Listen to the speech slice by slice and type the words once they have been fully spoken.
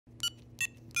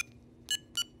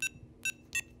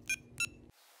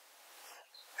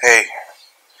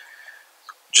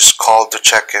called to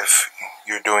check if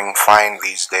you're doing fine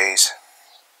these days.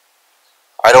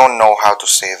 I don't know how to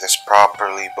say this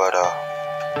properly, but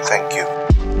thank you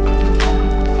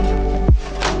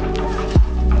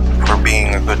for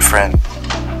being a good friend.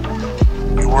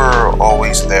 You were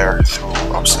always there through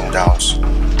ups and downs.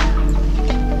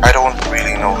 I don't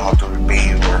really know how to repay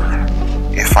you, or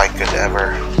if I could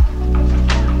ever.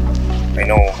 I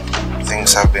know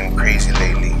things have been crazy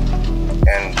lately,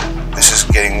 and this is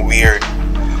getting weird,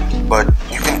 but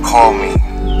you can call me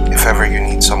if ever you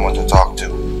need someone to talk to.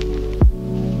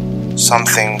 Some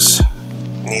things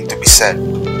need to be said.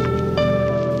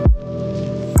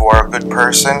 You are a good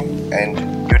person,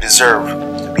 and you deserve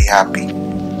to be happy.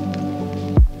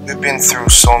 We've been through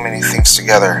so many things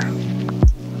together,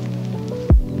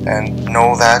 and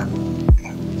know that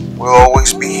we'll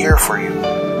always be here for you.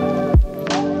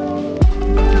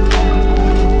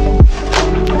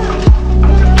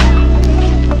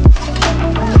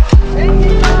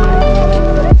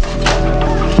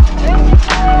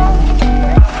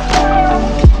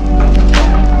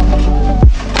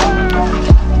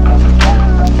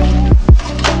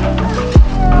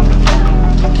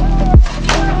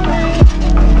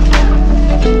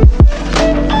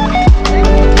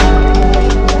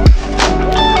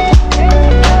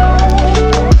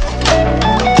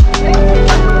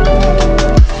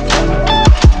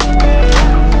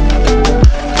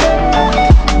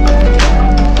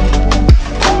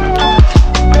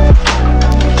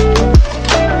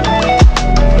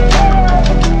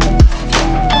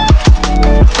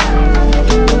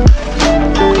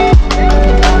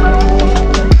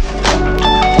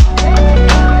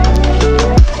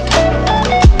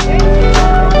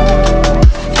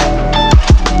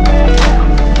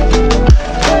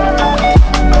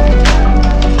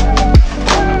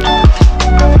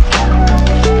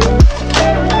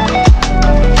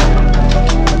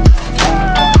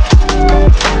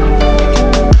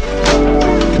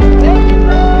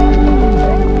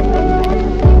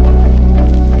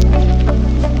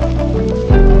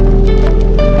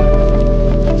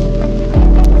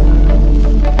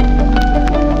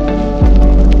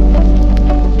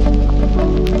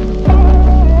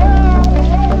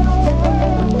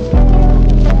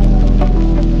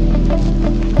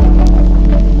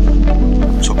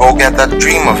 Go get that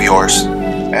dream of yours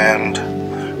and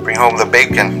bring home the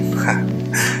bacon.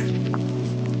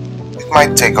 It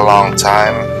might take a long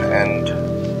time and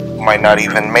you might not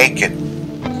even make it,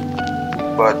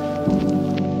 but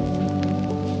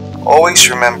always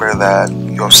remember that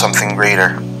you have something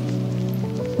greater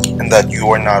and that you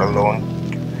are not alone,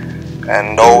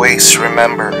 and always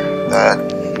remember that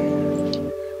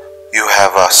you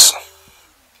have us.